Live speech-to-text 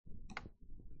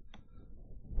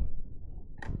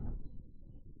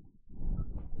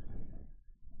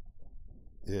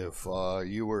If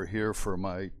you were here for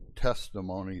my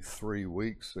testimony 3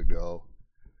 weeks ago,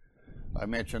 I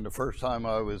mentioned the first time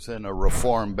I was in a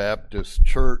Reformed Baptist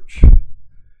church,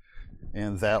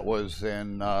 and that was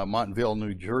in Montville,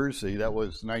 New Jersey. That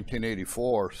was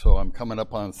 1984, so I'm coming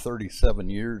up on 37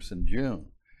 years in June.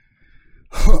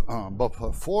 But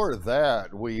before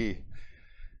that, we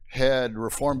had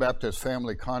Reformed Baptist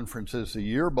family conferences a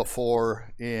year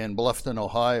before in Bluffton,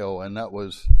 Ohio, and that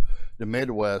was the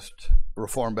Midwest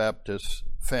Reformed Baptist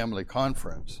Family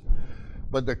Conference.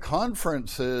 But the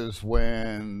conferences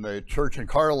when the church in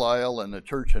Carlisle and the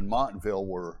church in Montville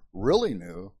were really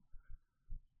new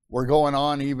were going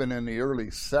on even in the early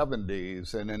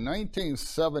 70s. And in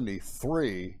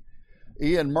 1973,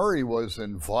 Ian Murray was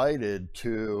invited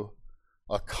to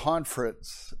a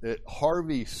conference at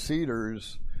Harvey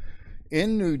Cedars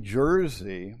in New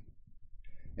Jersey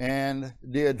and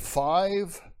did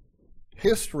 5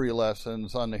 history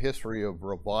lessons on the history of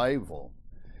revival.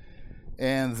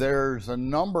 And there's a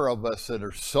number of us that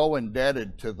are so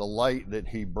indebted to the light that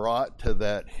he brought to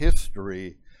that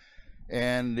history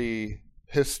and the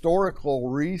historical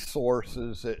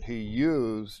resources that he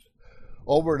used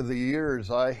over the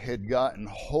years I had gotten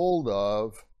hold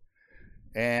of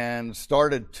and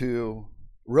started to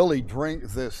really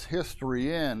drink this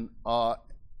history in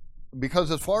because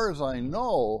as far as I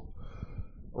know,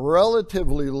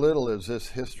 relatively little is this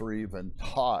history even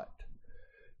taught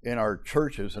in our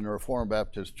churches, in the Reformed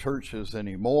Baptist churches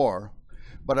anymore.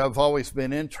 But I've always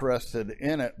been interested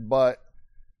in it. But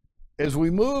as we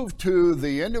move to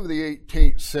the end of the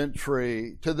 18th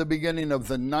century, to the beginning of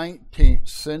the 19th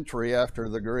century after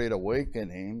the Great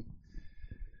Awakening,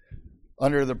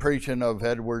 under the preaching of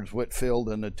Edwards Whitfield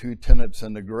and the 2 tenets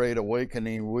in the Great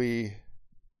Awakening, we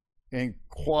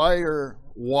inquire,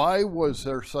 why was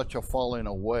there such a falling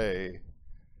away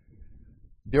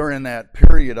during that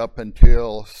period up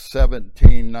until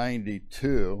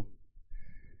 1792?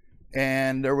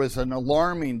 And there was an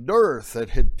alarming dearth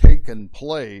that had taken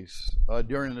place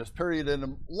during this period, and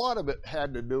a lot of it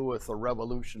had to do with the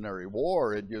Revolutionary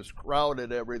War. It just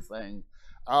crowded everything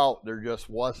out. There just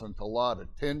wasn't a lot of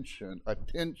attention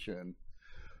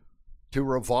to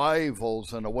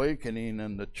revivals and awakening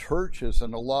in the churches,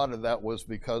 and a lot of that was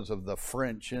because of the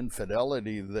French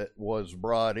infidelity that was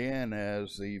brought in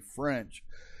as the French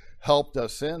helped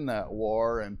us in that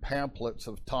war, and pamphlets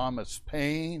of Thomas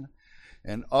Paine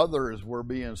and others were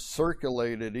being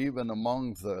circulated even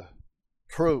among the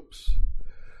troops.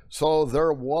 So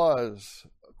there was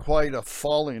quite a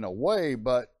falling away.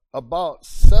 But about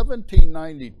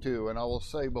 1792, and I will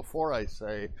say before I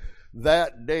say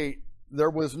that date, there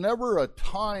was never a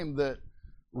time that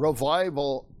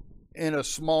revival in a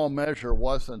small measure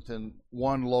wasn't in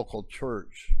one local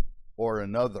church or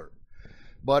another.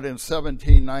 But in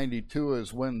 1792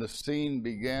 is when the scene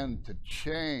began to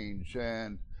change,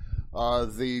 and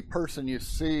the person you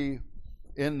see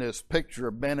in this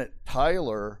picture, Bennett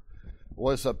Tyler,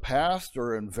 was a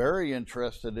pastor and very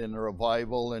interested in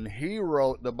revival, and he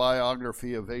wrote the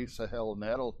biography of Asahel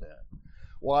Nettleton.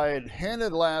 Well, I had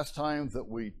hinted last time that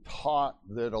we taught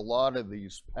that a lot of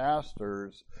these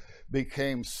pastors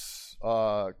became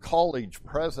college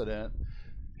president.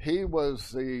 He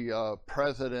was the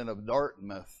president of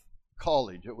Dartmouth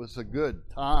College. It was a good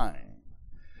time.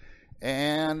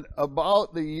 And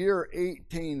about the year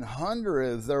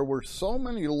 1800, there were so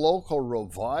many local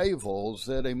revivals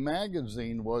that a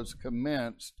magazine was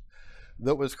commenced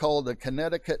that was called the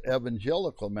Connecticut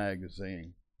Evangelical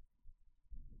Magazine.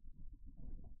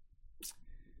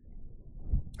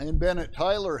 And Bennett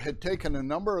Tyler had taken a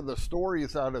number of the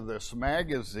stories out of this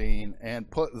magazine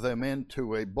and put them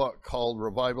into a book called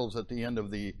Revivals at the End of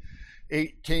the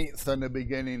 18th and the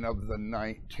Beginning of the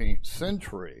 19th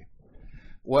Century.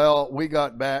 Well, we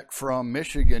got back from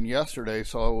Michigan yesterday,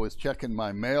 so I was checking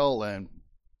my mail, and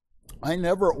I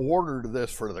never ordered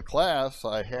this for the class.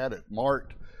 I had it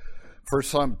marked for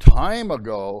some time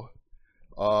ago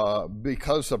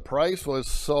because the price was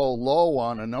so low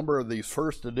on a number of these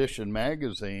first edition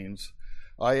magazines.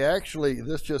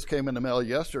 This just came in the mail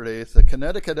yesterday. It's the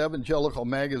Connecticut Evangelical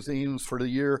Magazines for the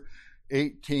year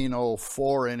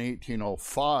 1804 and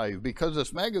 1805, because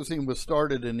this magazine was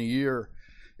started in the year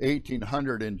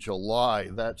 1800 in July.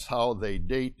 That's how they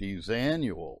date these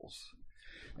annuals.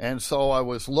 And so I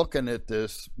was looking at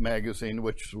this magazine,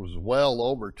 which was well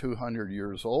over 200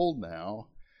 years old now,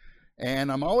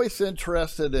 and I'm always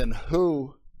interested in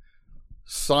who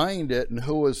signed it and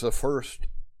who was the first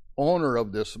owner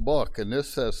of this book. And this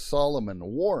says Solomon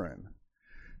Warren.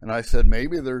 And I said,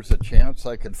 maybe there's a chance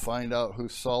I could find out who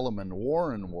Solomon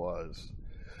Warren was.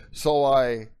 So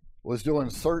I was doing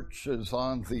searches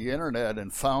on the internet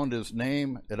and found his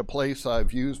name at a place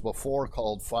I've used before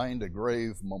called Find a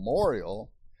Grave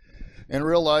Memorial, and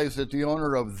realized that the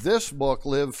owner of this book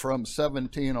lived from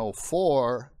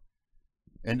 1704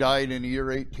 and died in the year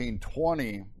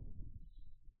 1820.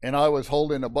 And I was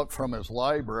holding a book from his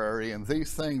library, and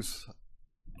these things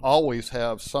always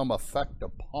have some effect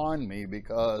upon me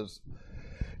because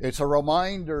it's a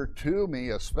reminder to me,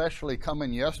 especially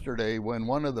coming yesterday when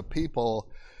one of the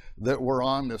people that were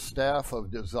on the staff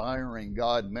of Desiring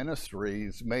God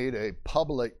Ministries made a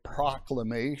public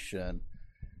proclamation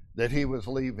that he was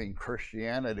leaving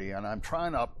Christianity. And I'm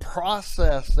trying to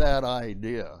process that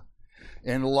idea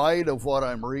in light of what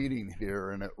I'm reading here,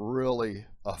 and it really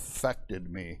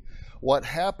affected me. What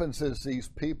happens is these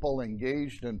people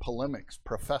engaged in polemics,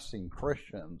 professing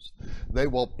Christians, they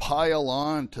will pile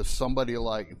on to somebody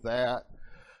like that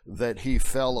he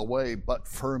fell away. But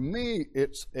for me,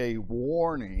 it's a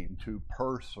warning to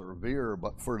persevere.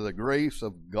 But for the grace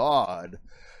of God,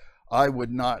 I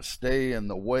would not stay in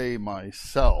the way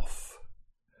myself.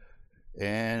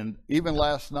 And even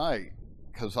last night,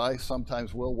 because I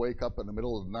sometimes will wake up in the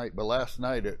middle of the night, but last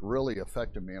night it really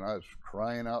affected me, and I was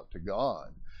crying out to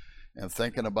God and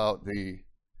thinking about the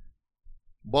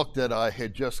book that I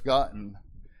had just gotten,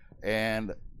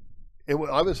 and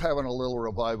I was having a little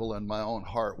revival in my own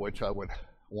heart, which I would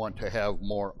want to have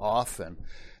more often.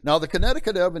 Now, the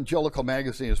Connecticut Evangelical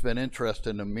Magazine has been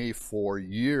interesting to me for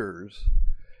years,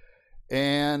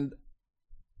 and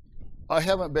I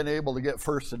haven't been able to get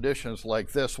first editions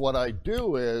like this. What I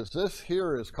do is, this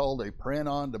here is called a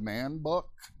print-on-demand book.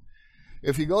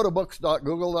 If you go to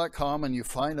books.google.com and you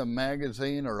find a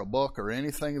magazine or a book or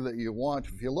anything that you want,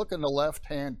 if you look in the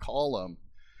left-hand column,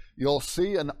 you'll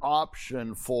see an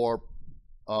option for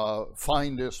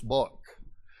find this book.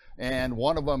 And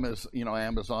one of them is,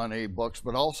 Amazon eBooks,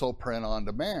 but also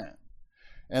print-on-demand.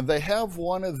 And they have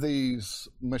one of these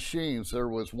machines. There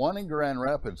was one in Grand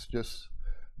Rapids, just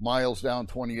miles down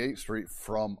 28th Street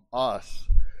from us,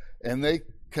 and they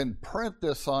can print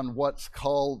this on what's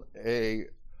called a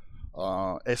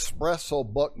espresso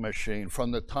book machine.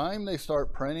 From the time they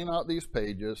start printing out these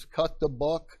pages, cut the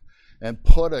book, and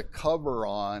put a cover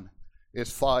on, is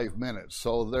 5 minutes.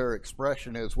 So their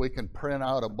expression is, we can print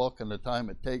out a book in the time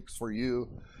it takes for you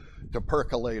to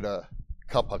percolate a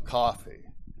cup of coffee.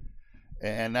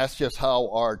 And that's just how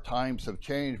our times have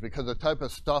changed, because the type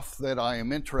of stuff that I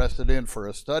am interested in for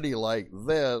a study like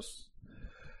this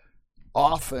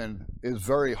often is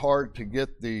very hard to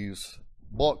get these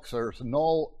books. There's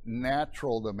no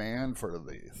natural demand for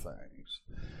these things.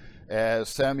 As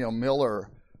Samuel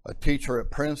Miller, a teacher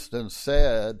at Princeton,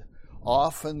 said,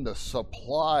 often the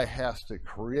supply has to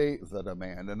create the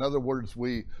demand. In other words,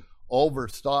 we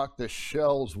overstock the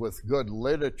shelves with good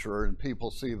literature, and people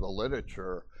see the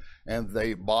literature and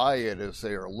they buy it as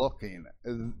they are looking.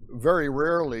 Very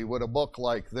rarely would a book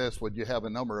like this, would you have a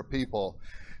number of people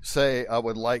say, I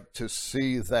would like to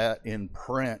see that in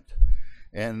print,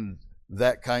 and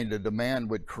that kind of demand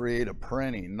would create a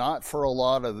printing. Not for a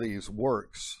lot of these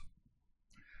works.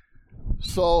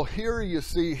 So here you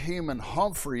see Heman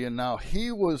Humphrey, and now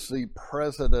he was the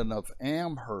president of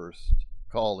Amherst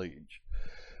College,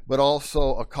 but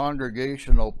also a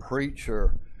congregational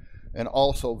preacher, and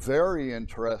also very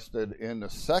interested in the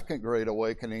Second Great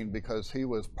Awakening because he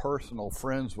was personal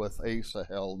friends with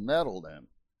Asahel Nettleton.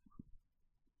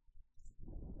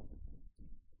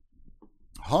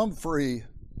 Humphrey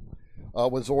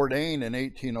was ordained in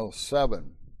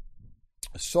 1807.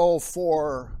 So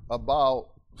for about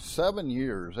 8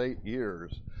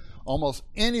 years, almost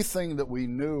anything that we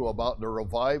knew about the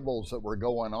revivals that were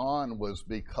going on was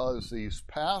because these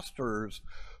pastors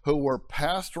who were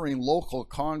pastoring local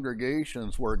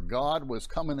congregations where God was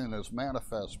coming in his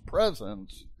manifest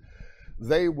presence,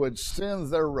 they would send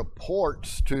their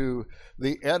reports to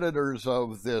the editors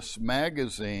of this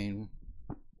magazine,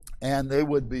 and they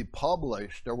would be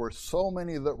published. There were so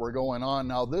many that were going on.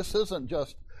 Now, this isn't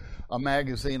just a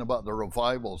magazine about the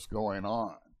revivals going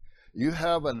on. You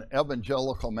have an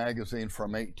evangelical magazine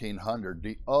from 1800.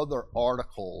 The other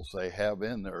articles they have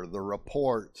in there, the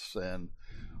reports and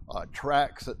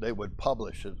tracts that they would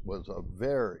publish, it was a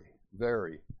very,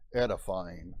 very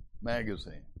edifying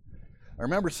magazine. I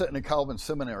remember sitting in Calvin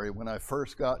Seminary when I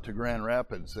first got to Grand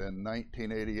Rapids in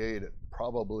 1988. It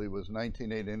probably was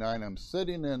 1989. I'm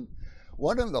sitting in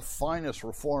one of the finest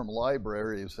Reformed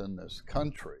libraries in this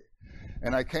country,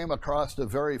 and I came across the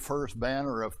very first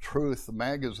Banner of Truth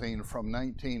magazine from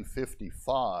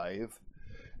 1955,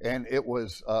 and it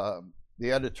was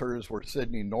the editors were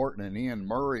Sidney Norton and Ian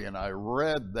Murray, and I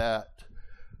read that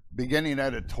beginning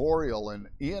editorial, and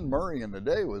Ian Murray in the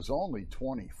day was only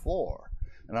 24.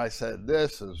 And I said,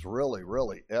 this is really,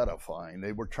 really edifying.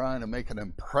 They were trying to make an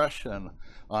impression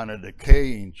on a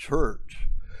decaying church.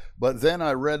 But then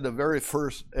I read the very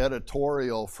first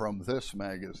editorial from this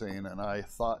magazine, and I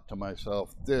thought to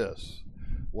myself, this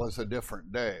was a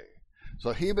different day.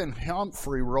 So Eben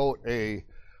Humphrey wrote a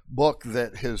book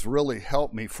that has really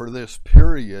helped me for this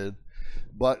period,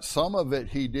 but some of it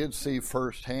he did see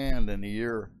firsthand in the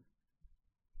year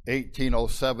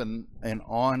 1807 and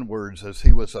onwards as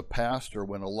he was a pastor,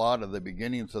 when a lot of the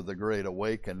beginnings of the Great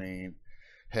Awakening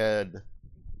had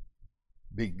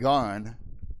begun.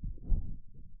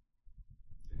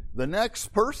 The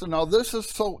next person, now this is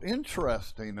so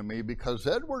interesting to me, because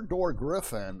Edward Dorr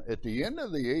Griffin at the end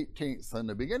of the 18th and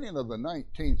the beginning of the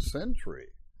 19th century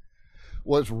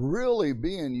was really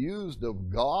being used of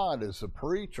God as a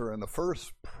preacher. And the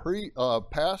first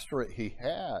pastorate he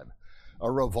had, a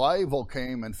revival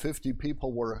came and 50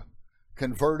 people were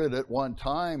converted at one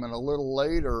time, and a little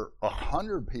later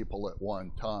 100 people at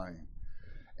one time.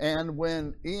 And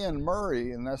when Ian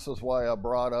Murray, and this is why I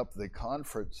brought up the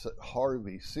conference at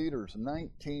Harvey Cedars,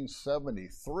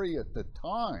 1973, at the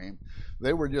time,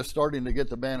 they were just starting to get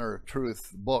the Banner of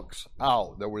Truth books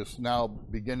out. There was now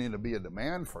beginning to be a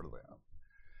demand for them.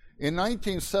 In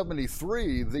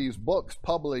 1973, these books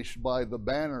published by the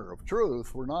Banner of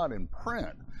Truth were not in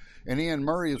print. And Ian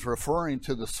Murray is referring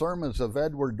to the sermons of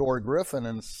Edward Dorr Griffin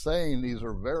and saying these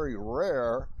are very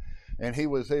rare, and he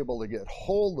was able to get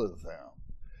hold of them.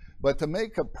 But to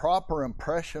make a proper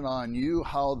impression on you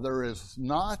how there is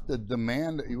not the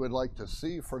demand that you would like to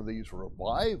see for these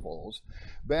revivals,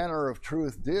 Banner of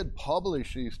Truth did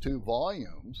publish these 2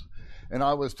 volumes. And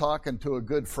I was talking to a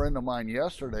good friend of mine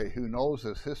yesterday who knows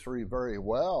his history very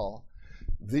well.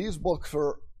 These books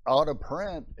are out of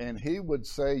print, and he would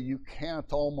say you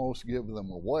can't almost give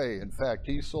them away. In fact,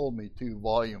 he sold me 2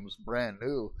 volumes brand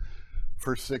new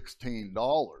for $16.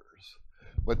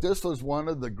 But this was one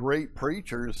of the great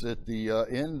preachers at the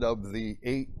end of the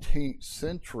 18th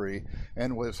century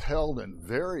and was held in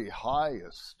very high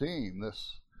esteem.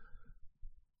 This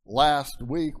last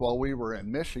week while we were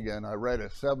in Michigan, I read a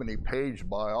 70-page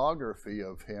biography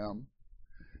of him,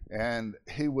 and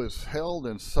he was held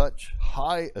in such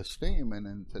high esteem, and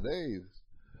in today's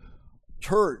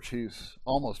church, he's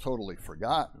almost totally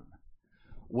forgotten.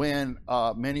 When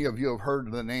many of you have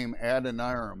heard the name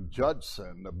Adoniram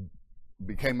Judson,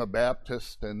 became a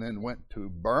Baptist and then went to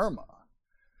Burma,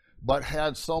 but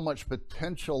had so much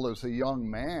potential as a young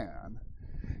man.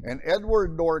 And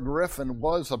Edward Dorr Griffin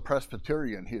was a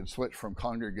Presbyterian. He had switched from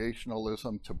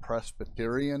Congregationalism to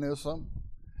Presbyterianism.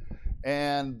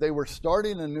 And they were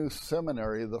starting a new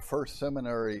seminary, the first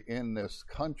seminary in this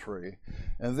country.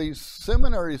 And these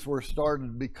seminaries were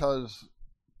started because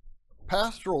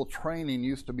pastoral training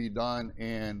used to be done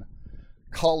in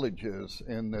colleges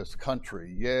in this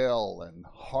country. Yale and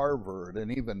Harvard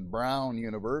and even Brown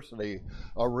University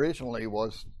originally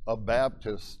was a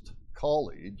Baptist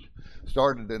college,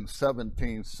 started in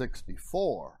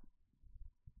 1764.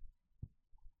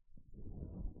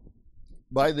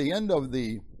 By the end of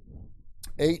the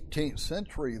 18th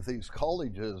century, these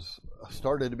colleges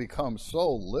started to become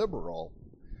so liberal,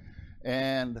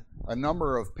 and a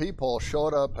number of people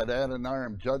showed up at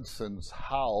Adoniram Judson's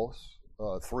house,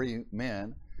 3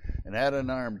 men, and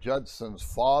Adoniram Judson's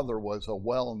father was a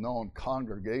well-known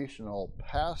congregational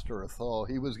pastor, so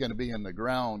he was going to be in the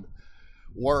ground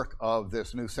work of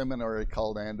this new seminary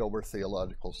called Andover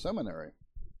Theological Seminary.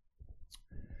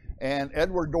 And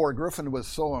Edward Dorr Griffin was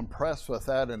so impressed with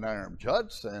Adoniram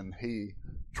Judson, he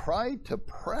tried to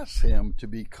press him to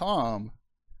become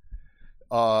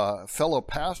a fellow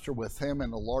pastor with him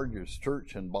in the largest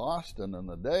church in Boston in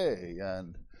the day.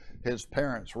 And his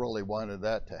parents really wanted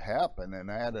that to happen. And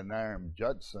Adoniram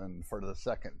Judson, for the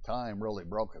second time, really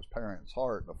broke his parents'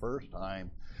 heart. The first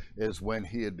time is when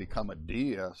he had become a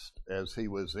deist as he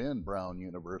was in Brown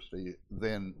University,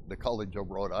 then the College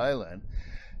of Rhode Island.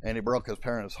 And he broke his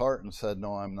parents' heart and said,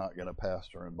 no, I'm not going to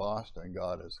pastor in Boston.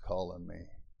 God is calling me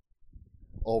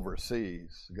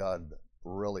overseas. God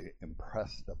really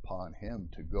impressed upon him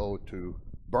to go to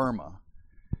Burma.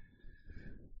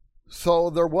 So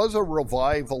there was a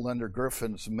revival under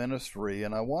Griffin's ministry,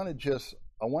 and I want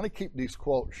to keep these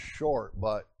quotes short,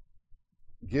 but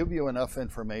give you enough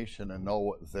information to know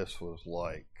what this was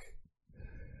like.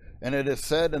 And it is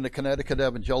said in the Connecticut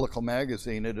Evangelical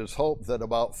Magazine, it is hoped that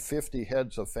about 50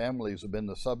 heads of families have been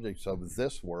the subjects of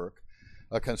this work,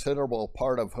 a considerable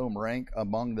part of whom rank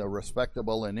among the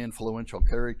respectable and influential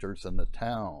characters in the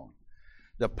town.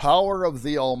 The power of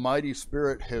the Almighty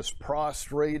Spirit has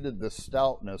prostrated the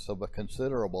stoutness of a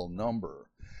considerable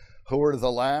number. who were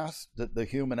the last that the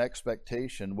human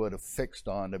expectation would have fixed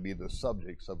on to be the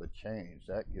subjects of a change.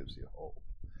 That gives you hope.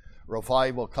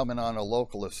 Revival coming on a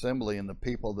local assembly, and the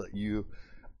people that you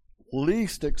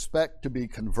least expect to be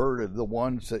converted, the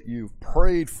ones that you've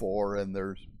prayed for, and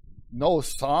there's no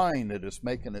sign that it's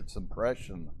making its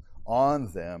impression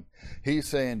on them. He's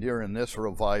saying during this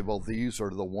revival, these are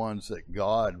the ones that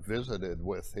God visited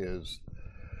with his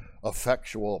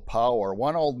effectual power.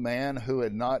 One old man who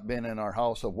had not been in our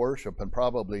house of worship, and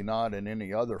probably not in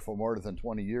any other for more than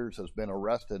 20 years, has been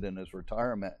arrested in his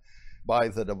retirement by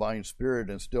the divine Spirit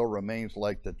and still remains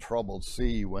like the troubled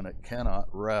sea when it cannot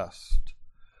rest.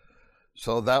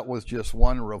 So that was just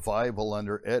one revival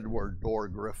under Edward Dorr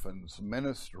Griffin's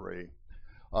ministry.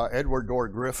 Edward Dorr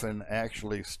Griffin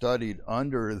actually studied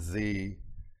under the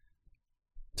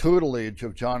tutelage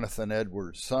of Jonathan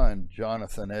Edwards' son,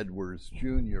 Jonathan Edwards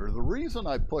Jr. The reason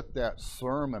I put that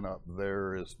sermon up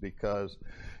there is because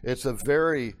it's a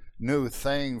very new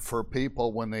thing for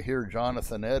people. When they hear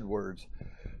Jonathan Edwards,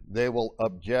 they will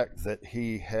object that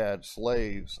he had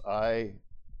slaves. I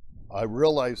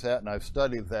realize that, and I've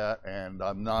studied that, and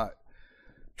I'm not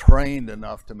trained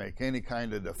enough to make any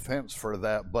kind of defense for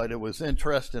that, but it was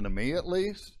interesting to me, at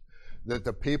least, that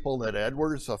the people that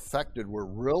Edwards affected were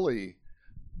really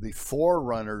the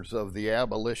forerunners of the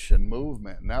abolition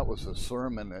movement. And that was a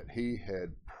sermon that he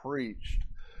had preached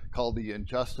called The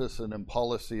Injustice and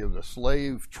Impolicy of the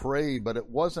Slave Trade. But it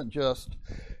wasn't just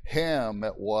him,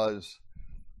 it was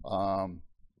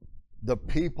the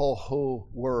people who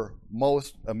were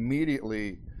most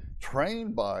immediately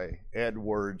trained by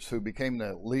Edwards, who became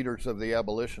the leaders of the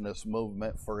abolitionist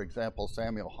movement. For example,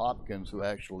 Samuel Hopkins, who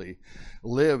actually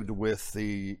lived with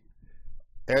the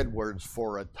Edwards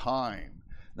for a time.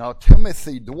 Now,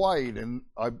 Timothy Dwight, and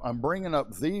I'm bringing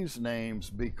up these names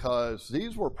because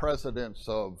these were presidents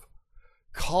of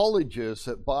colleges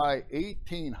that by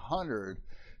 1800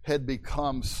 had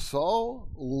become so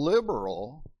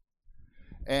liberal.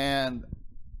 And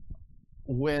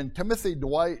when Timothy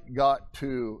Dwight got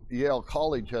to Yale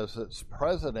College as its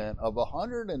president, of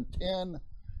 110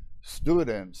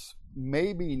 students,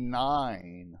 maybe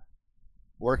 9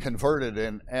 were converted.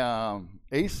 And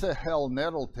Asa Hell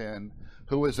Nettleton,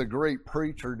 who was a great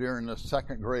preacher during the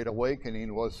Second Great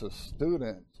Awakening, was a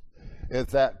student at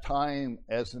that time.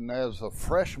 As a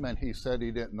freshman, he said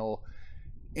he didn't know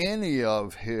any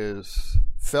of his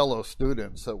fellow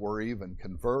students that were even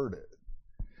converted.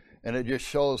 And it just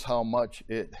shows how much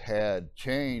it had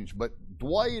changed. But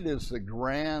Dwight is the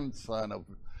grandson of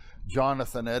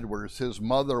Jonathan Edwards. His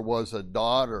mother was a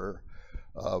daughter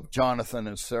of Jonathan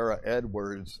and Sarah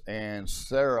Edwards, and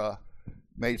Sarah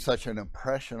made such an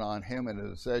impression on him and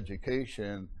his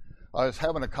education. I was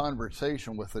having a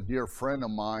conversation with a dear friend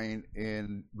of mine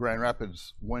in Grand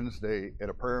Rapids Wednesday at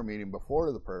a prayer meeting,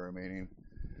 before the prayer meeting,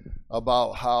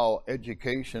 about how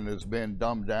education has been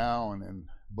dumbed down, and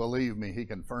believe me, he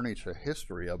can furnish a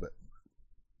history of it.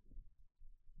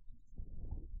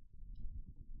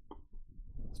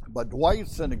 But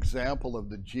Dwight's an example of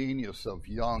the genius of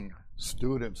young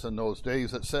students in those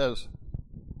days. It says,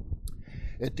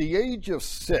 at the age of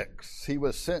 6, he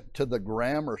was sent to the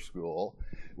grammar school,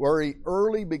 where he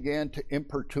early began to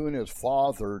importune his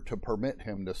father to permit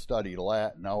him to study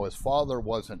Latin. Now, his father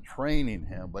wasn't training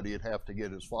him, but he'd have to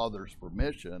get his father's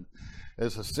permission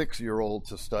as a 6-year-old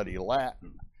to study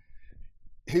Latin.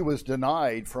 He was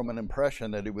denied from an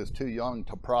impression that he was too young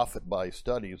to profit by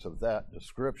studies of that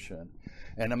description,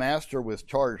 and the master was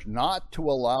charged not to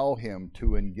allow him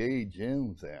to engage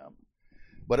in them.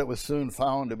 But it was soon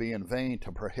found to be in vain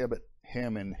to prohibit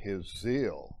him in his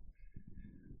zeal.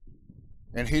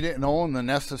 And he didn't own the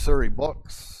necessary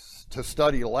books to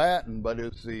study Latin, but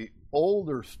as the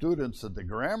older students at the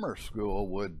grammar school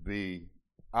would be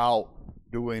out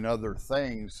doing other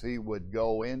things, he would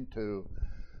go into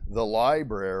the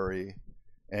library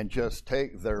and just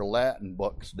take their Latin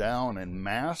books down and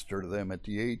master them at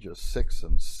the age of 6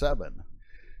 and 7.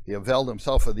 He availed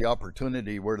himself of the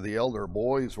opportunity where the elder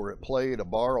boys were at play to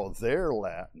borrow their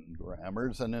Latin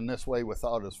grammars, and in this way,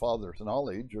 without his father's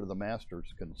knowledge or the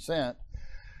master's consent,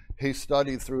 he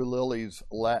studied through Lilly's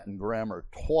Latin grammar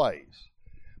twice.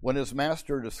 When his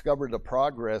master discovered the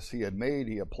progress he had made,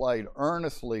 he applied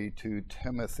earnestly to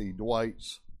Timothy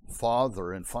Dwight's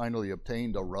father and finally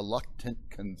obtained a reluctant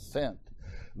consent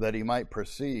that he might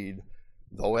proceed,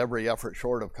 though every effort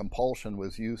short of compulsion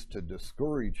was used to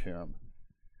discourage him.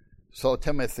 So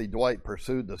Timothy Dwight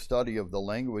pursued the study of the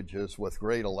languages with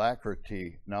great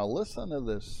alacrity. Now listen to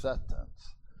this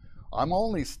sentence. I'm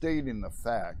only stating the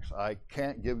facts. I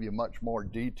can't give you much more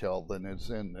detail than is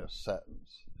in this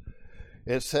sentence.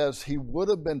 It says he would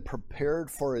have been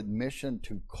prepared for admission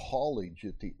to college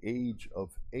at the age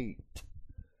of 8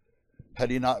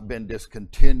 had he not been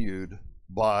discontinued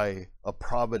by a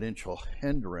providential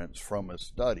hindrance from his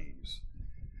studies.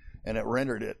 And it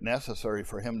rendered it necessary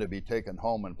for him to be taken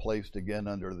home and placed again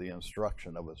under the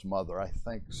instruction of his mother. I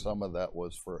think some of that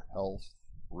was for health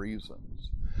reasons.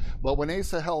 But when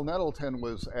Asahel Nettleton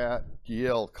was at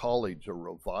Yale College, a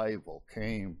revival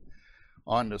came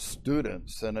on the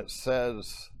students, and it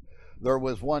says there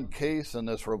was one case in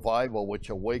this revival which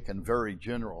awakened very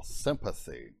general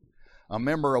sympathy. A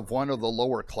member of one of the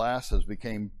lower classes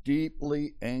became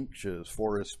deeply anxious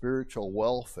for his spiritual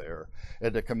welfare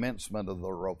at the commencement of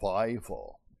the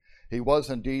revival. He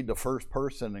was indeed the first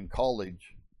person in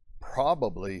college,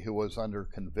 probably, who was under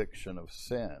conviction of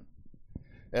sin.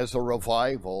 As the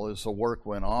revival, as the work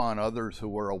went on, others who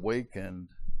were awakened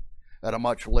at a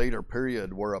much later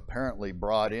period were apparently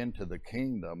brought into the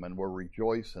kingdom and were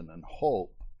rejoicing in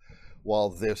hope,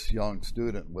 while this young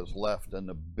student was left in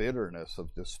the bitterness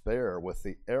of despair with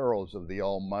the arrows of the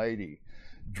Almighty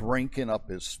drinking up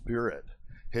his spirit.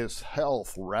 His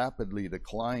health rapidly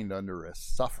declined under his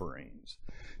sufferings.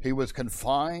 He was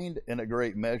confined in a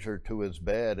great measure to his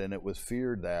bed, and it was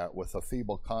feared that, with a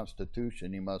feeble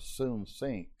constitution, he must soon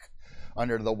sink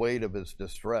under the weight of his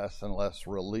distress unless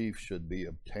relief should be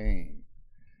obtained.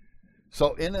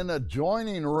 So in an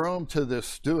adjoining room to this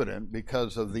student,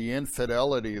 because of the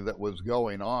infidelity that was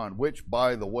going on, which,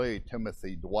 by the way,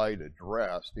 Timothy Dwight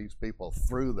addressed, these people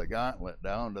threw the gauntlet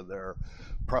down to their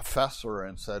professor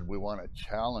and said, we want to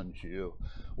challenge you.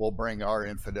 We'll bring our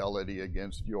infidelity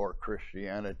against your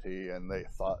Christianity. And they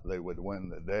thought they would win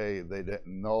the day. They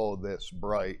didn't know this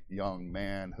bright young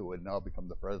man who had now become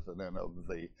the president of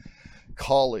the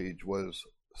college was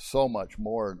so much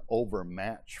more an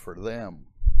overmatch for them.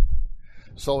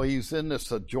 So he's in this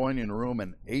adjoining room,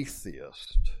 an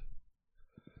atheist.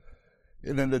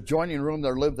 In an adjoining room,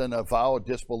 there lived an avowed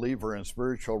disbeliever in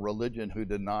spiritual religion who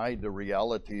denied the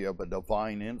reality of a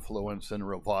divine influence in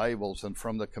revivals, and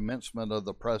from the commencement of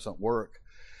the present work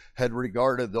had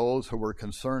regarded those who were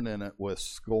concerned in it with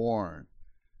scorn.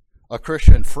 A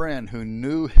Christian friend who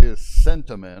knew his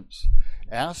sentiments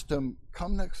asked him,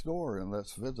 come next door and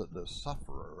let's visit the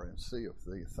sufferer and see if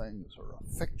the things are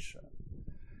a fiction.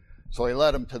 So he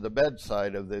led him to the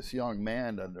bedside of this young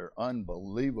man under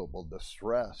unbelievable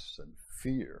distress and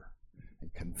fear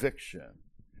and conviction.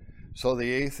 So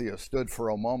the atheist stood for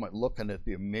a moment looking at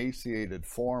the emaciated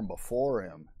form before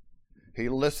him. He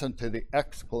listened to the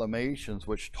exclamations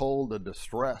which told the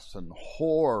distress and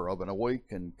horror of an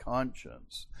awakened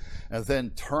conscience, and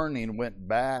then turning went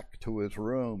back to his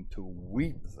room to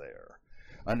weep there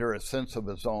under a sense of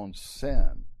his own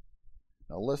sin.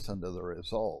 Now listen to the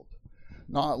result.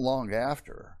 Not long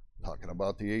after, talking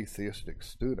about the atheistic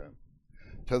student,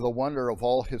 to the wonder of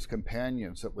all his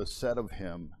companions, it was said of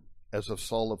him, as of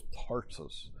Saul of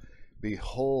Tarsus,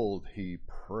 behold, he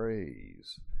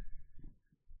prays.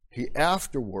 He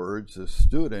afterwards, as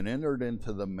student, entered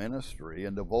into the ministry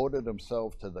and devoted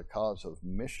himself to the cause of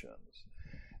missions,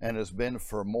 and has been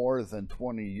for more than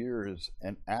 20 years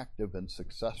an active and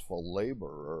successful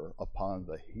laborer upon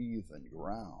the heathen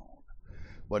ground.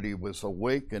 But he was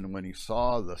awakened when he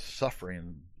saw the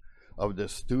suffering of the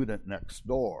student next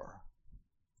door.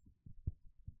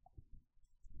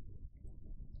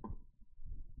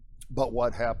 But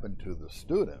what happened to the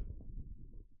student?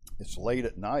 It's late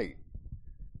at night.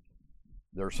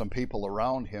 There are some people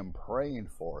around him praying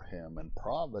for him, and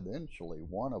providentially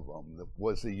one of them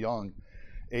was the young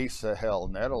Asahel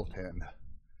Nettleton,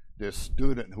 this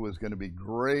student who was going to be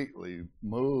greatly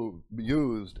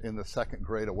used in the Second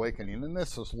Great Awakening. And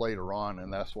this is later on,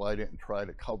 and that's why I didn't try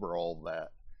to cover all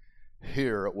that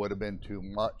here. It would have been too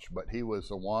much, but he was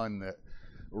the one that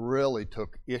really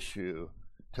took issue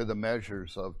to the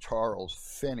measures of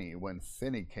Charles Finney when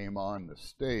Finney came on the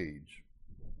stage.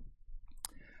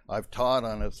 I've taught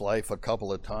on his life a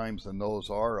couple of times, and those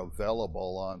are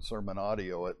available on sermon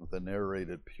audio at the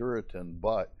Narrated Puritan.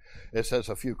 But it says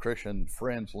a few Christian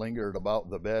friends lingered about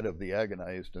the bed of the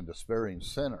agonized and despairing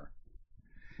sinner,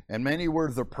 and many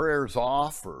were the prayers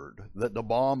offered that the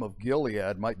balm of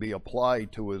Gilead might be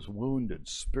applied to his wounded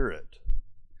spirit.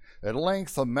 At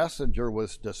length a messenger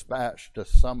was dispatched to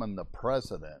summon the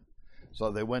president. So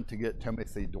they went to get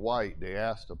Timothy Dwight. They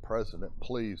asked the president,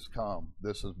 please come.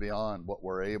 This is beyond what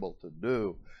we're able to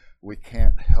do. We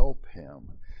can't help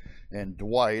him. And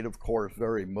Dwight, of course,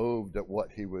 very moved at what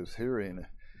he was hearing.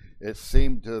 It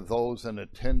seemed to those in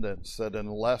attendance that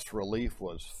unless relief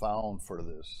was found for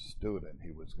this student,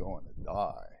 he was going to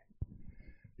die.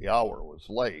 The hour was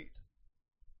late.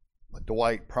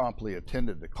 Dwight promptly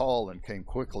attended the call and came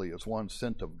quickly as one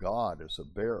sent of God, as a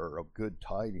bearer of good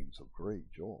tidings of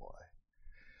great joy.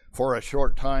 For a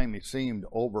short time he seemed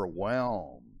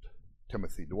overwhelmed,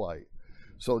 Timothy Dwight.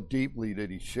 So deeply did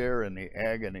he share in the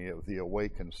agony of the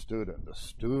awakened student. The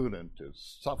student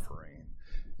is suffering,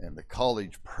 and the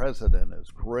college president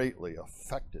is greatly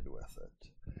affected with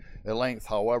it. At length,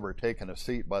 however, taking a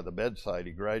seat by the bedside,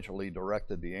 he gradually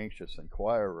directed the anxious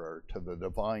inquirer to the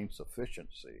divine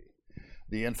sufficiency,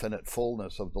 the infinite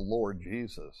fullness of the Lord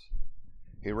Jesus.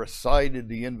 He recited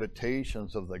the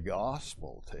invitations of the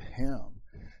gospel to him,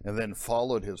 and then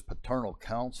followed his paternal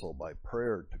counsel by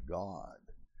prayer to God.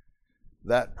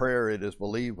 That prayer, it is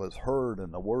believed, was heard,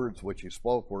 and the words which he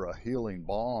spoke were a healing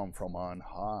balm from on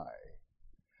high.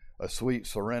 A sweet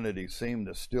serenity seemed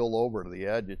to steal over the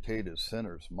agitated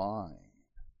sinner's mind.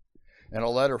 In a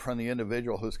letter from the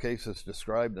individual whose case is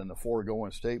described in the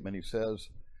foregoing statement, he says,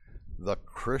 the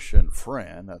Christian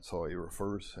friend, that's how he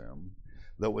refers to him,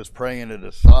 that was praying at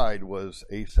his side was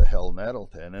Asahel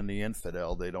Nettleton, and the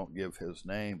infidel, they don't give his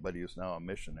name, but he is now a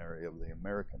missionary of the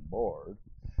American Board.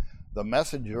 The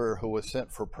messenger who was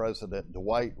sent for President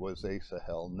Dwight was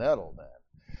Asahel Nettleton.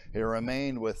 He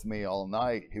remained with me all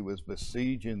night. He was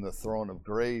besieging the throne of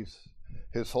grace.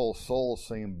 His whole soul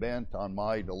seemed bent on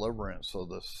my deliverance. So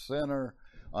the sinner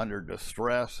under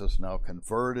distress is now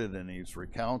converted, and he's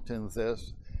recounting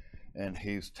this, and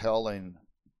he's telling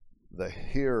the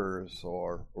hearers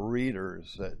or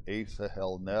readers that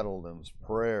Asahel Nettleton's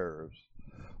prayers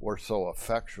were so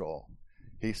effectual.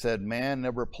 He said, man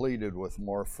never pleaded with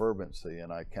more fervency,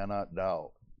 and I cannot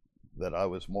doubt that I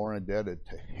was more indebted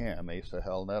to him,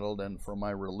 Asahel Nettleton, for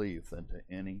my relief than to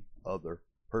any other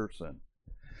person.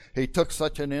 He took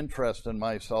such an interest in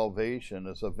my salvation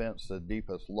as evinced the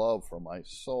deepest love for my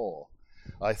soul.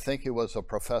 I think he was a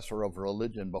professor of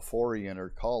religion before he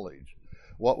entered college.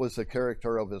 What was the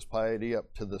character of his piety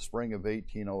up to the spring of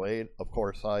 1808? Of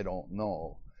course, I don't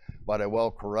know, but I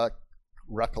well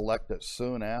recollect that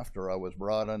soon after I was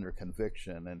brought under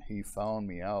conviction, and he found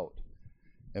me out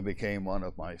and became one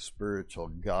of my spiritual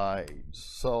guides.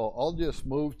 So I'll just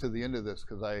move to the end of this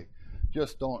because I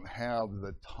just don't have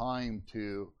the time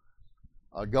to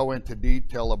go into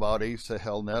detail about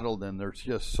Asahel Nettleton. There's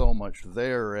just so much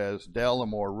there, as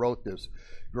Dallimore wrote this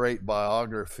great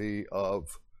biography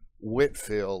of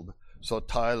Whitefield. So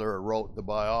Tyler wrote the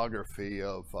biography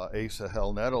of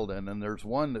Asahel Nettleton, and there's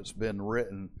one that's been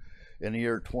written in the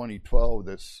year 2012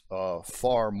 that's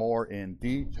far more in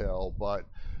detail, but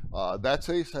that's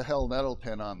Asahel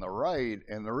Nettleton on the right.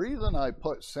 And the reason I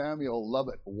put Samuel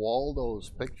Lovett Waldo's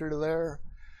picture there,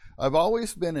 I've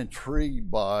always been intrigued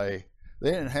by,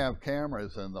 they didn't have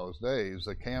cameras in those days.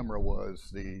 The camera was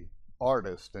the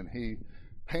artist, and he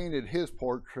painted his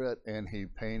portrait, and he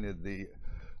painted the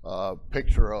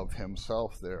picture of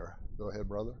himself there. Go ahead,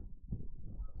 brother.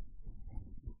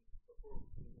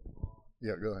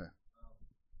 Yeah, go ahead.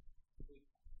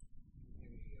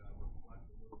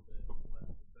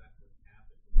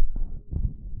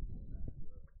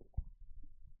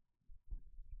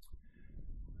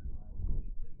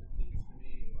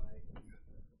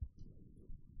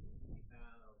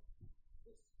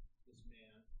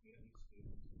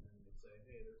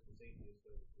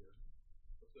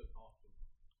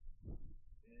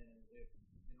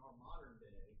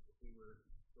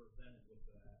 Presented with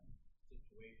that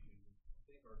situation, I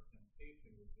think our temptation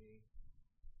would be,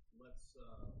 let's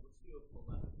do a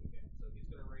polemic again. So he's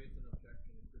going to raise an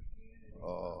objection to Christianity.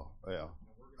 Oh, yeah.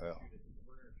 And we're going to shoot it.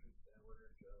 We're going to shoot that. We're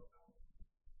going to show how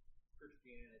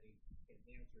Christianity can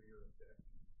answer your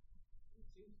objection. It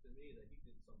seems to me that he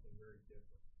did something very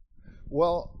different.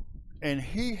 Well, and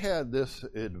he had this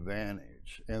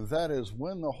advantage, and that is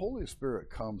when the Holy Spirit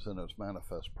comes in his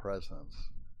manifest presence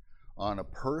on a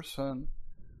person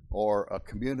or a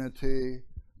community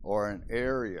or an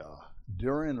area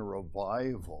during a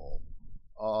revival,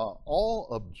 all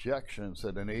objections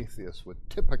that an atheist would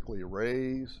typically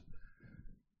raise,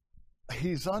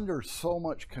 he's under so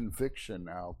much conviction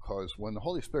now, because when the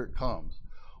Holy Spirit comes,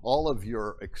 all of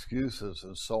your excuses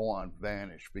and so on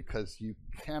vanish, because you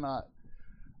cannot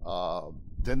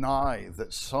deny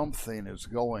that something is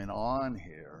going on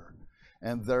here.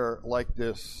 And they're like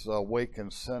this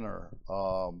awakened sinner.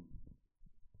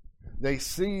 They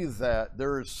see that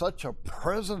there is such a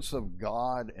presence of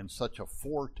God and such a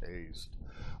foretaste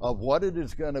of what it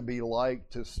is going to be like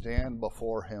to stand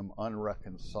before him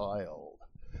unreconciled,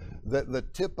 that the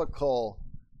typical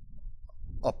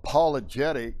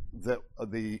apologetic that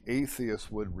the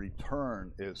atheist would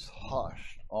return is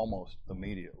hushed almost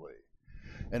immediately.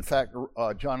 In fact,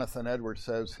 Jonathan Edwards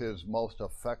says his most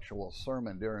effectual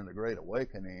sermon during the Great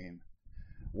Awakening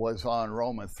was on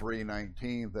Romans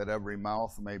 3:19, that every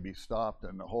mouth may be stopped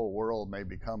and the whole world may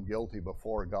become guilty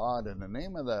before God. And the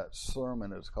name of that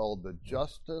sermon is called The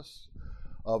Justice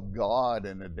of God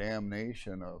and the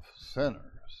Damnation of Sinners.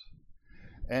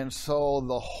 And so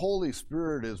the Holy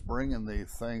Spirit is bringing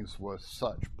these things with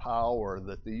such power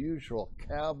that the usual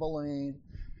cavilling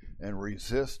and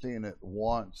resisting at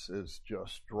once is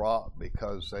just dropped,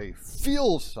 because they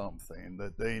feel something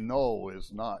that they know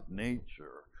is not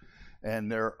nature,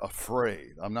 and they're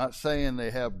afraid. I'm not saying they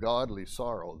have godly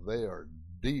sorrow. They are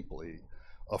deeply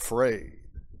afraid.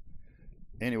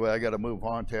 Anyway, I got to move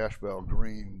on to Ashbel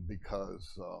Green,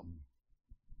 because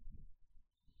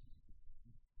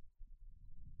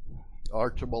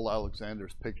Archibald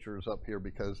Alexander's picture is up here,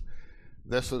 because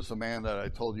this is the man that I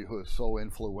told you who is so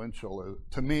influential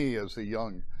to me as a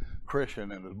young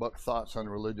Christian in his book Thoughts on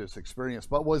Religious Experience.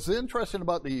 But what's interesting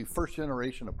about the first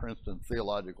generation of Princeton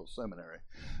Theological Seminary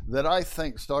that I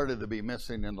think started to be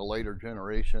missing in the later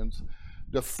generations,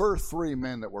 the first three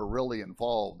men that were really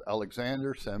involved,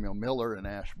 Alexander, Samuel Miller, and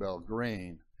Ashbel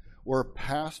Green, were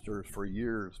pastors for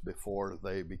years before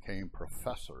they became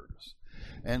professors.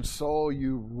 And so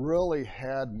you really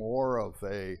had more of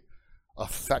a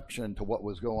affection to what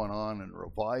was going on in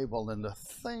revival, and the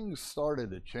things started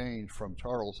to change from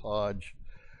Charles Hodge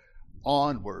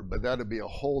onward, but that'd be a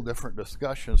whole different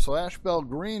discussion. So Ashbel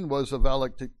Green was a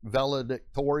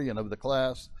valedictorian of the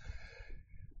class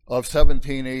of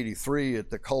 1783 at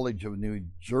the College of New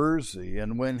Jersey,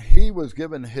 and when he was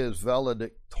given his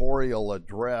valedictorial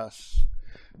address,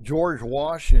 George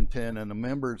Washington and the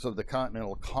members of the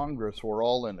Continental Congress were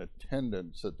all in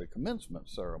attendance at the commencement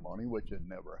ceremony, which had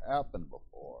never happened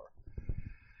before.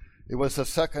 He was the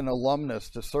second alumnus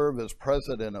to serve as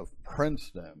president of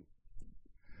Princeton.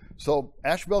 So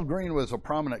Ashbel Green was a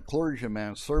prominent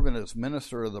clergyman serving as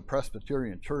minister of the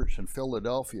Presbyterian Church in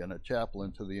Philadelphia and a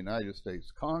chaplain to the United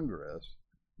States Congress.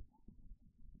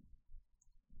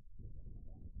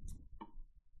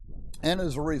 And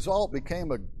as a result, became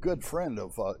a good friend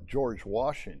of George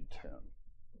Washington.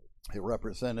 He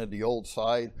represented the old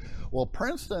side. Well,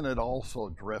 Princeton had also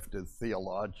drifted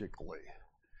theologically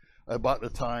about the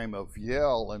time of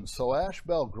Yale, and so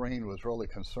Ashbel Green was really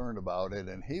concerned about it,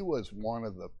 and he was one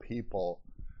of the people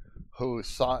who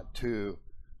sought to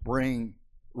bring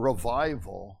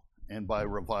revival, and by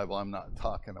revival I'm not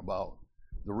talking about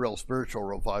the real spiritual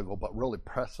revival, but really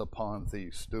press upon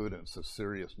these students the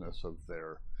seriousness of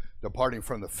their departing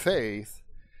from the faith.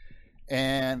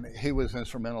 And he was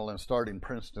instrumental in starting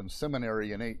Princeton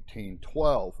Seminary in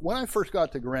 1812. When I first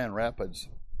got to Grand Rapids,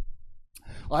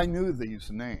 I knew these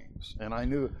names, and I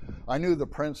knew the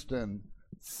Princeton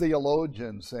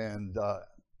theologians, and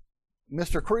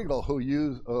Mr. Kriegel, who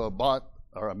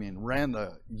ran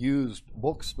the used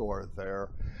bookstore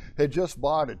there, had just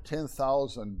bought a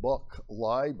 10,000 book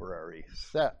library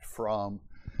set from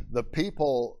the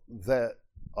people that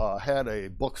had a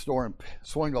bookstore in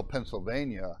Swingle,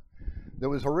 Pennsylvania, that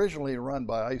was originally run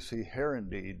by I.C.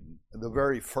 Herendeen, the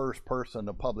very first person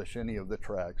to publish any of the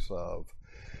tracts of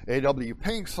A.W.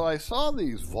 Pink. So I saw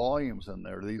these volumes in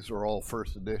there. These are all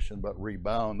first edition, but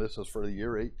rebound. This is for the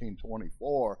year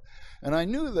 1824. And I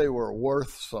knew they were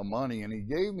worth some money, and he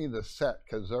gave me the set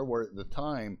because there were at the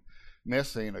time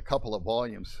missing a couple of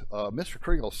volumes. Mr.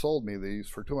 Kriegel sold me these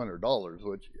for $200,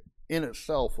 which in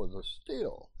itself was a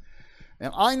steal.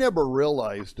 And I never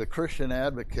realized the Christian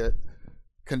Advocate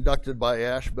conducted by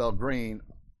Ashbel Green,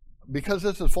 because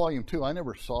this is volume 2, I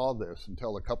never saw this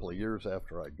until a couple of years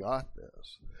after I got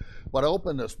this. But I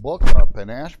opened this book up, and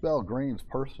Ashbel Green's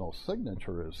personal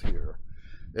signature is here.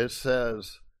 It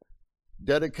says,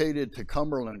 dedicated to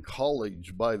Cumberland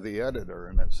College by the editor,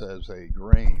 and it says A.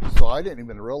 Green. So I didn't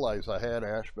even realize I had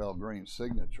Ashbel Green's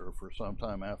signature for some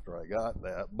time after I got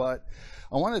that. But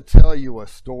I want to tell you a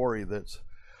story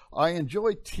I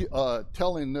enjoy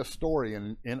telling this story.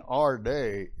 In our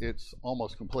day, it's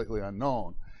almost completely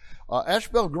unknown.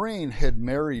 Ashbel Green had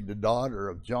married the daughter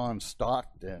of John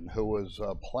Stockton, who was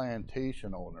a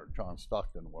plantation owner. John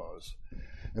Stockton was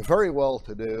very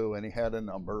well-to-do, and he had a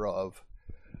number of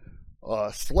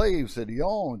slaves that he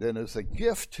owned. And as a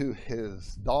gift to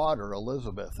his daughter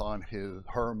Elizabeth on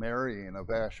her marrying of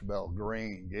Ashbel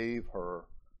Green, gave her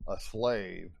a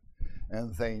slave,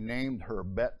 and they named her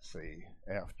Betsy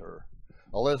after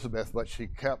Elizabeth, but she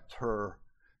kept her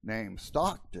name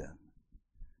Stockton.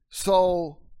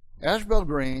 So Ashbel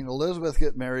Green, Elizabeth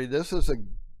get married. This is a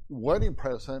wedding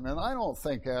present, and I don't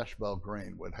think Ashbel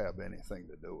Green would have anything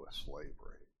to do with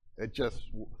slavery. It just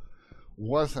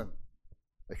wasn't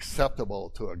acceptable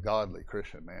to a godly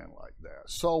Christian man like that.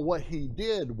 So what he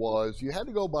did was, you had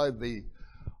to go by the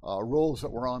rules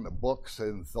that were on the books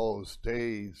in those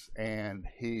days, and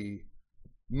he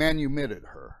manumitted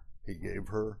her. He gave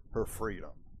her her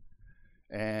freedom.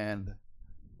 And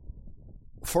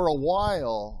for a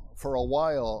while,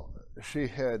 she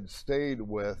had stayed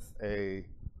with a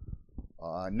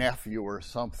nephew or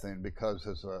something, because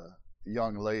as a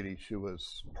young lady, she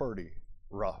was pretty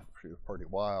rough. She was pretty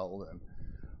wild,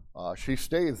 and she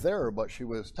stayed there, but she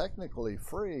was technically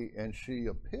free, and she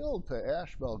appealed to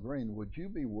Ashbel Green, would you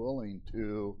be willing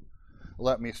to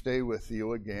let me stay with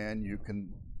you again? You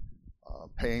can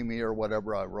pay me or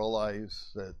whatever. I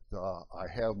realize that I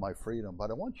have my freedom, but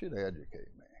I want you to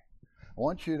educate me. I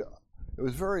want you to, it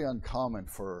was very uncommon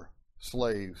for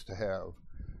slaves to have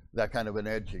that kind of an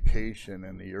education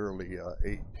in the early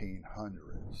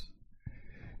 1800s.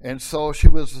 And so she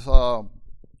was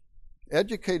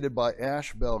educated by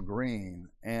Ashbel Green,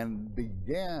 and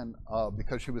began,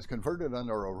 because she was converted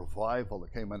under a revival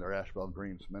that came under Ashbel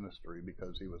Green's ministry,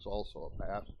 because he was also a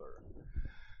pastor.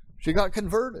 She got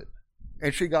converted,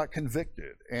 and she got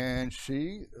convicted, and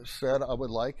she said, I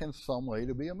would like in some way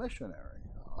to be a missionary.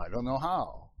 I don't know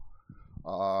how.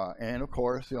 And of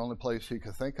course, the only place she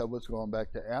could think of was going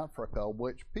back to Africa,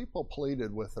 which people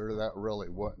pleaded with her that really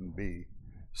wouldn't be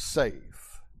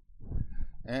safe.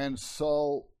 And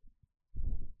so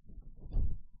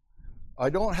I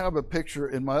don't have a picture.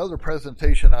 In my other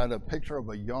presentation, I had a picture of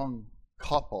a young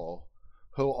couple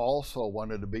who also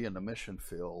wanted to be in the mission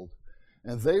field.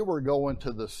 And they were going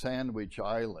to the Sandwich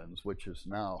Islands, which is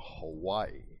now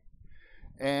Hawaii.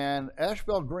 And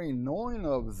Ashbel Green, knowing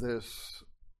of this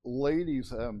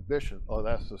lady's ambition, oh,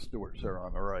 that's the Stewarts there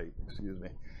on the right, excuse me,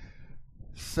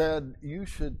 said, you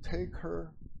should take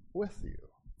her with you.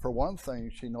 For one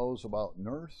thing, she knows about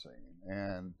nursing,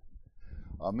 and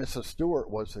Mrs.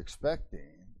 Stewart was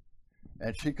expecting,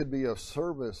 and she could be of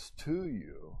service to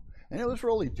you. And it was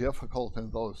really difficult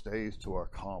in those days to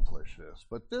accomplish this.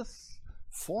 But this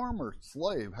former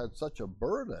slave had such a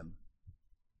burden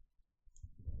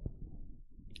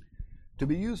to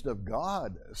be used of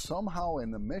God. Somehow in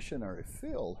the missionary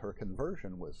field, her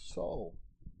conversion was so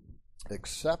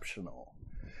exceptional.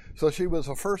 So she was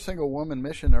the first single woman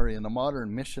missionary in the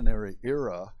modern missionary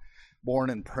era, born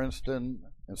in Princeton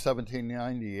in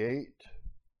 1798.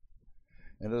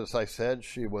 And as I said,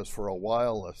 she was for a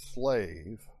while a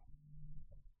slave.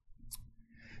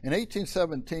 In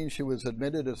 1817, she was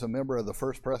admitted as a member of the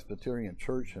First Presbyterian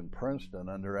Church in Princeton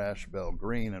under Ashbel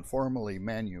Green, and formally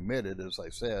manumitted, as I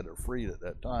said, or freed at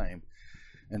that time,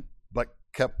 but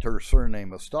kept her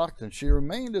surname of Stockton. She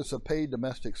remained as a paid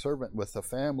domestic servant with the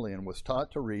family and was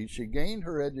taught to read. She gained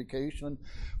her education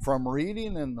from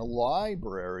reading in the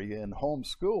library and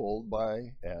homeschooled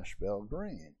by Ashbel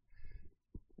Green.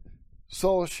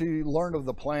 So she learned of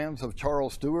the plans of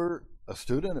Charles Stewart, a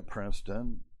student at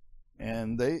Princeton,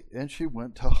 and she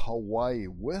went to Hawaii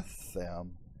with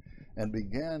them and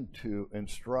began to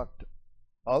instruct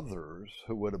others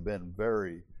who would have been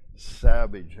very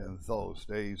savage in those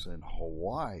days in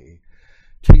Hawaii,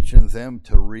 teaching them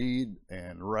to read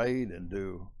and write and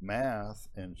do math,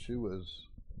 and she was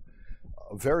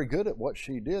very good at what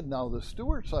she did. Now, the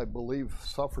Stewarts, I believe,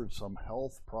 suffered some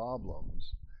health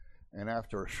problems, and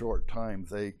after a short time,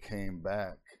 they came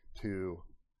back to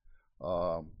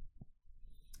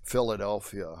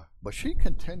Philadelphia. But she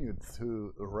continued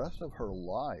through the rest of her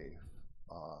life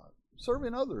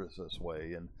serving others this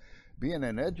way and being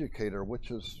an educator, which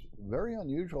is very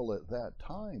unusual at that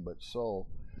time, but so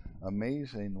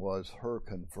amazing was her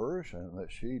conversion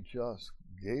that she just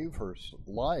gave her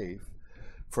life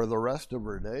for the rest of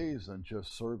her days and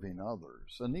just serving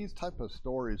others. And these type of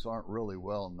stories aren't really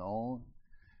well known,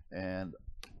 and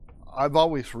I've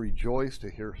always rejoiced to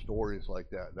hear stories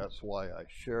like that. That's why I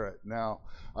share it. Now,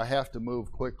 I have to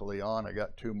move quickly on. I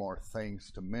got two more things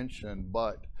to mention,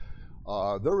 but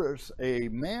there is a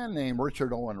man named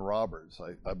Richard Owen Roberts.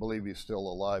 I believe he's still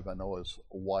alive. I know his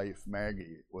wife,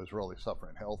 Maggie, was really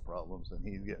suffering health problems, and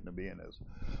he's getting to be in his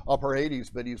upper 80s,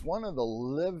 but he's one of the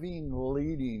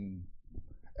leading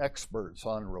experts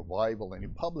on revival, and he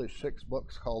published 6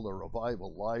 books called The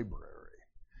Revival Library.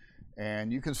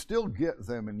 And you can still get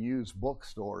them in used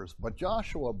bookstores. But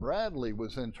Joshua Bradley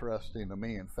was interesting to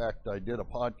me. In fact, I did a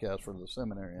podcast for the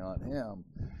seminary on him,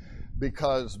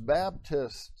 because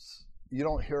Baptists, you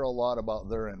don't hear a lot about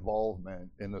their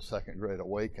involvement in the Second Great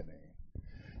Awakening.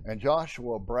 And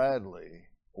Joshua Bradley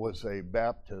was a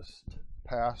Baptist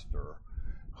pastor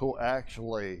who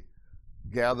actually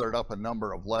gathered up a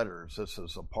number of letters. This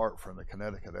is apart from the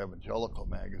Connecticut Evangelical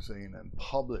magazine, and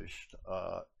published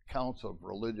accounts of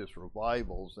religious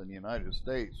revivals in the United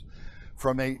States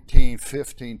from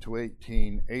 1815 to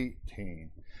 1818.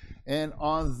 And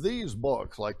on these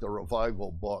books, like the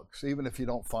revival books, even if you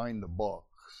don't find the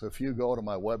books, if you go to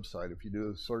my website, if you do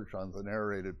a search on the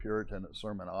narrated Puritan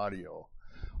sermon audio,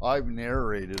 I've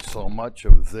narrated so much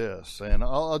of this, and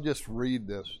I'll just read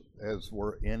this as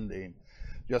we're ending,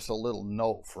 just a little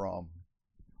note from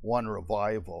one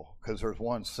revival, because there's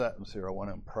one sentence here I want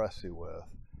to impress you with.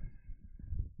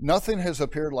 Nothing has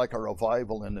appeared like a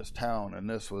revival in this town, and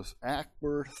this was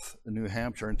Ackworth, New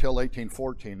Hampshire, until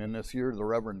 1814. In this year, the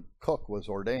Reverend Cook was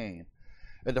ordained.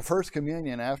 At the first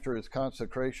communion after his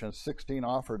consecration, 16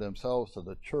 offered themselves to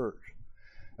the church.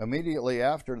 Immediately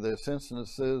after this,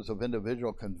 instances of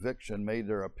individual conviction made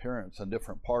their appearance in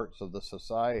different parts of the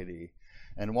society,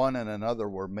 and one and another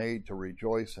were made to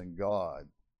rejoice in God.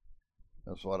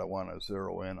 That's what I want to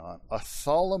zero in on. A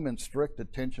solemn and strict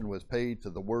attention was paid to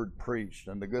the word preached,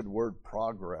 and the good word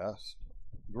progressed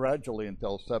gradually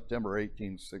until September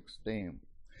 1816,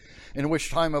 in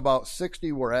which time about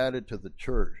 60 were added to the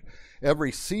church.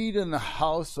 Every seat in the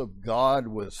house of God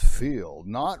was filled,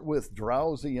 not with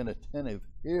drowsy and attentive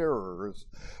hearers,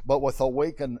 but with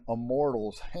awakened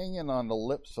immortals hanging on the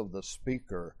lips of the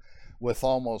speaker with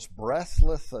almost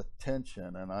breathless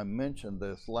attention. And I mentioned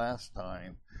this last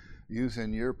time,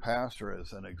 using your pastor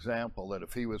as an example, that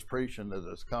if he was preaching to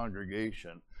this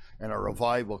congregation and a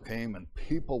revival came and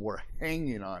people were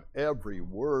hanging on every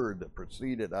word that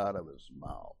proceeded out of his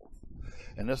mouth.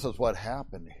 And this is what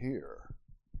happened here.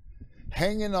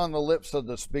 Hanging on the lips of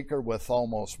the speaker with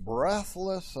almost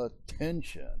breathless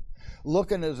attention,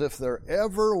 looking as if their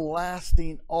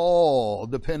everlasting all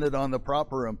depended on the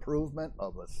proper improvement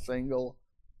of a single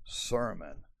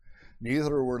sermon.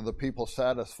 Neither were the people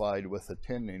satisfied with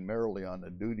attending merely on the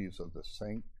duties of the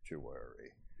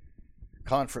sanctuary.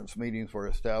 Conference meetings were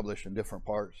established in different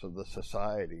parts of the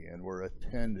society and were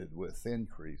attended with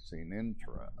increasing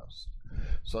interest.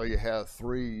 So you have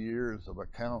 3 years of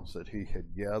accounts that he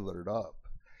had gathered up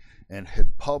and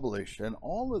had published, and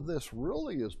all of this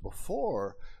really is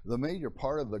before the major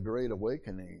part of the Great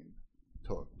Awakening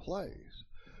took place,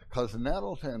 because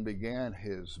Nettleton began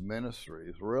his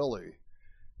ministries really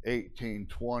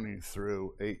 1820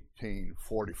 through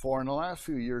 1844. In the last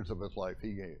few years of his life,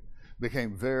 he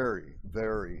became very,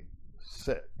 very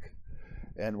sick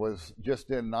and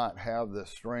did not have the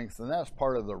strength. And that's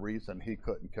part of the reason he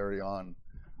couldn't carry on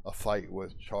a fight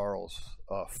with Charles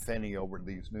Finney over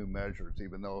these new measures,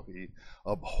 even though he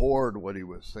abhorred what he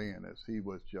was seeing, as he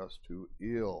was just too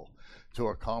ill to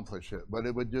accomplish it. But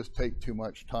it would just take too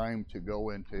much time to go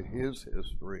into his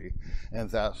history, and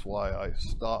that's why I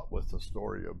stopped with the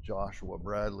story of Joshua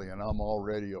Bradley, and I'm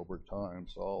already over time,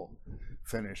 so I'll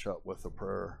finish up with a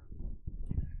prayer.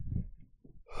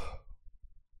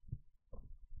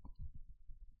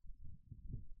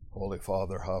 Holy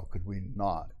Father, how could we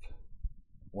not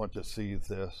want to see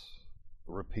this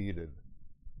repeated?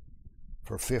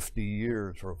 For 50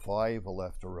 years, revival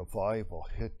after revival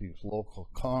hit these local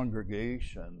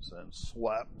congregations and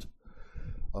swept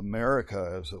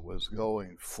America as it was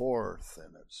going forth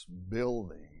in its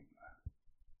building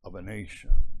of a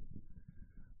nation.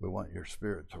 We want your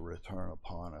Spirit to return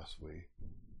upon us. We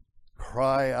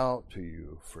cry out to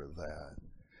you for that.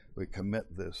 We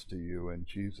commit this to you in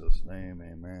Jesus' name,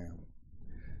 amen.